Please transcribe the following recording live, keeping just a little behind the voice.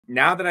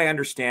now that I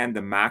understand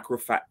the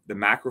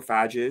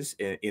macrophages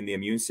in the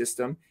immune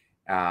system,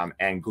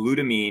 and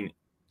glutamine,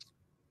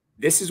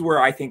 this is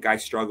where I think I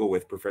struggle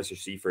with Professor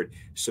Seyfried,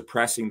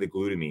 suppressing the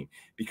glutamine,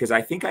 because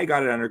I think I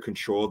got it under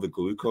control, the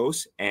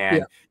glucose.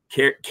 And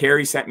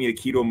Carrie sent me the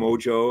Keto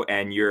Mojo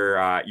and your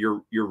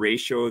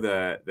ratio,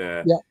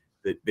 the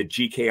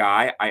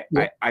GKI.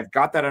 I've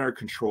got that under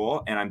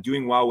control, and I'm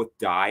doing well with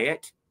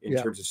diet in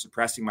terms of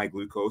suppressing my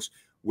glucose,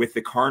 with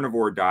the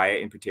carnivore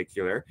diet in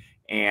particular,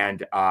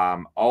 and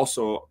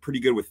also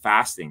pretty good with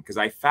fasting, because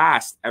I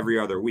fast every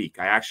other week.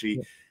 I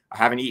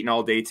haven't eaten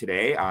all day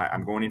today.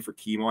 I'm going in for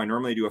chemo. I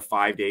normally do a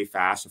 5-day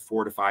fast, a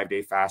 4 to 5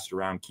 day fast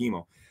around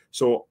chemo.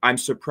 So I'm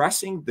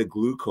suppressing the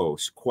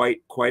glucose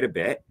quite a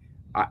bit.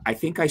 I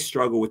think I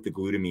struggle with the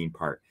glutamine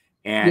part,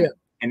 and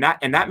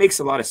that makes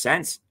a lot of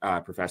sense,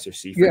 Professor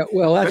Seyfried. Yeah,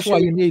 well, that's why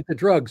you need the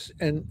drugs,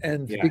 and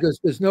because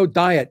there's no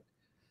diet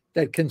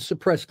that can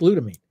suppress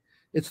glutamine.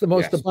 It's the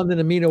most abundant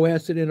amino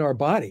acid in our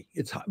body.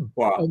 It's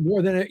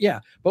more than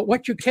But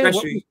what you can,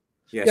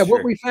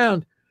 what we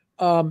found.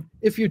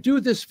 If you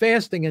do this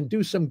fasting and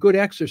do some good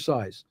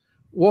exercise,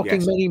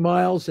 walking many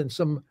miles and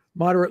some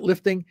moderate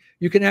lifting,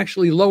 you can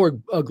actually lower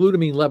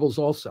glutamine levels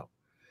also.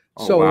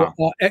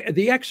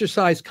 The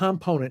exercise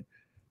component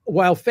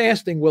while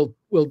fasting will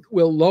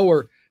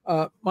lower.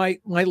 My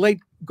late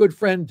good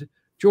friend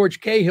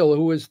George Cahill,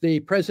 who was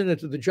the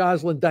president of the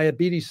Joslin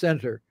Diabetes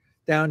Center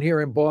down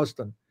here in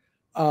Boston,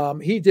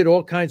 he did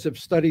all kinds of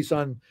studies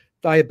on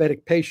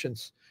diabetic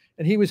patients,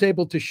 and he was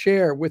able to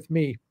share with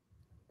me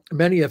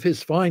many of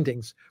his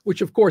findings,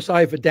 which of course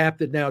I've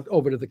adapted now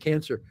over to the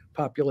cancer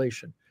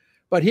population.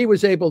 But he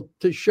was able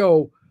to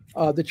show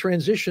the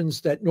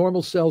transitions that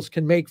normal cells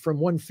can make from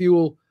one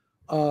fuel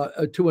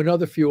to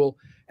another fuel,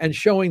 and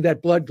showing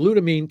that blood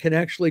glutamine can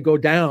actually go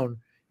down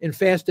in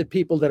fasted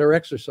people that are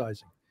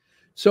exercising.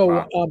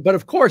 So, but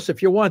of course,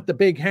 if you want the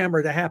big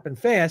hammer to happen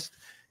fast,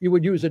 you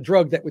would use a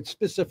drug that would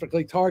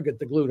specifically target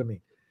the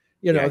glutamine.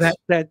 You know,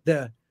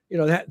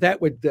 that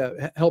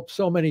would help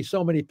so many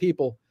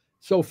people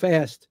so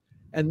fast.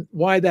 And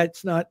why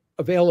that's not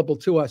available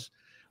to us,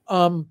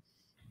 but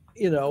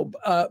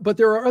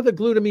there are other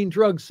glutamine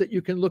drugs that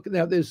you can look at.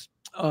 Now there's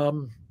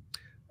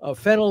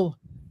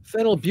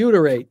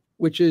phenylbutyrate,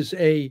 which is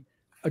a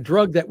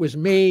drug that was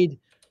made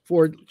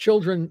for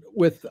children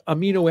with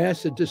amino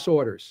acid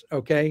disorders.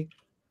 Okay,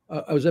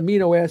 it was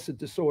amino acid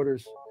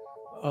disorders.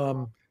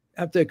 I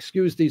have to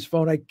excuse these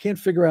phone. I can't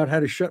figure out how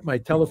to shut my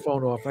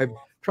telephone off. I've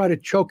tried to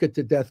choke it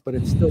to death, but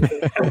it's still,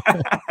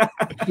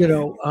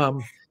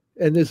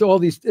 and there's all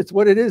these, it's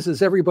what it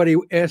is everybody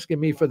asking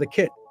me for the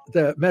kit,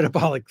 the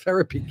metabolic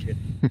therapy kit.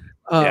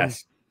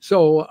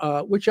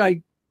 So, which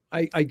I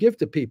give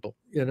to people,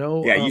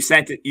 you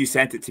sent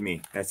it to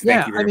me.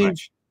 Thank you very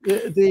much.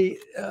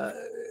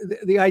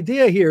 The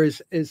idea here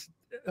is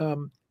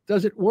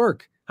does it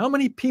work? How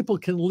many people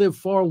can live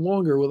far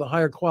longer with a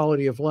higher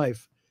quality of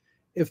life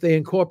if they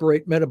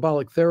incorporate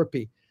metabolic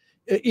therapy,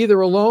 either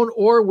alone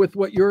or with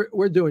what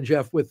we're doing,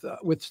 Jeff, with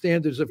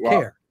standards of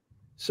care?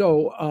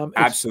 So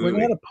absolutely,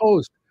 we're not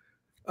opposed.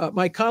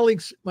 My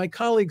colleagues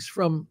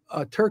from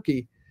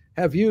Turkey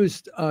have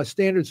used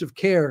standards of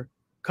care,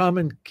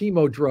 common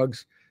chemo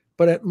drugs,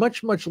 but at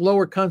much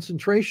lower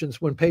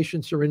concentrations when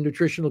patients are in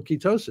nutritional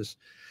ketosis.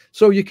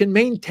 So you can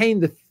maintain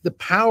the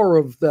power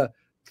of the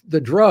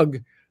drug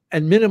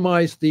and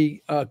minimize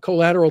the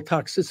collateral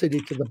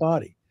toxicity to the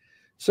body.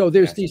 So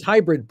there's these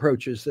hybrid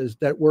approaches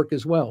that work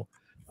as well,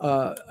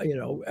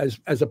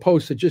 as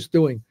opposed to just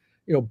doing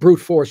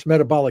brute force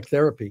metabolic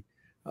therapy.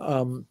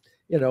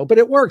 But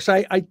it works.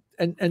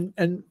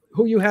 And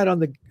who you had on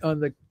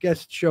the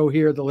guest show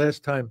here the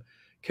last time,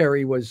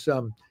 Kerry, was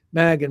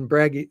Brad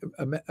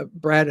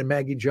and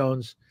Maggie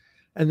Jones,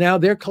 and now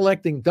they're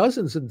collecting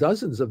dozens and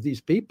dozens of these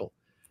people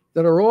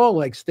that are all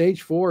like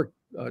stage 4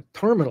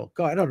 terminal.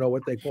 God, I don't know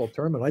what they call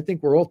terminal. I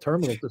think we're all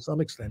terminal to some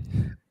extent.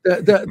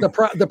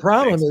 The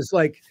problem is,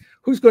 like,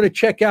 who's going to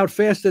check out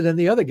faster than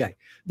the other guy?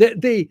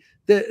 The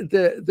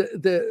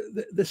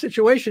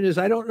situation is,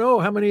 I don't know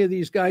how many of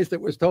these guys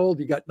that was told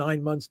you got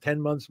 9 months, 10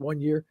 months, 1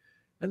 year,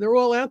 and they're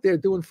all out there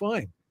doing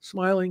fine,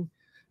 smiling.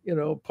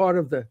 Part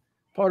of the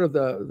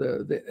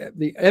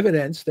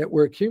evidence that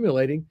we're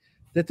accumulating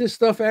that this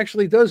stuff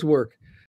actually does work.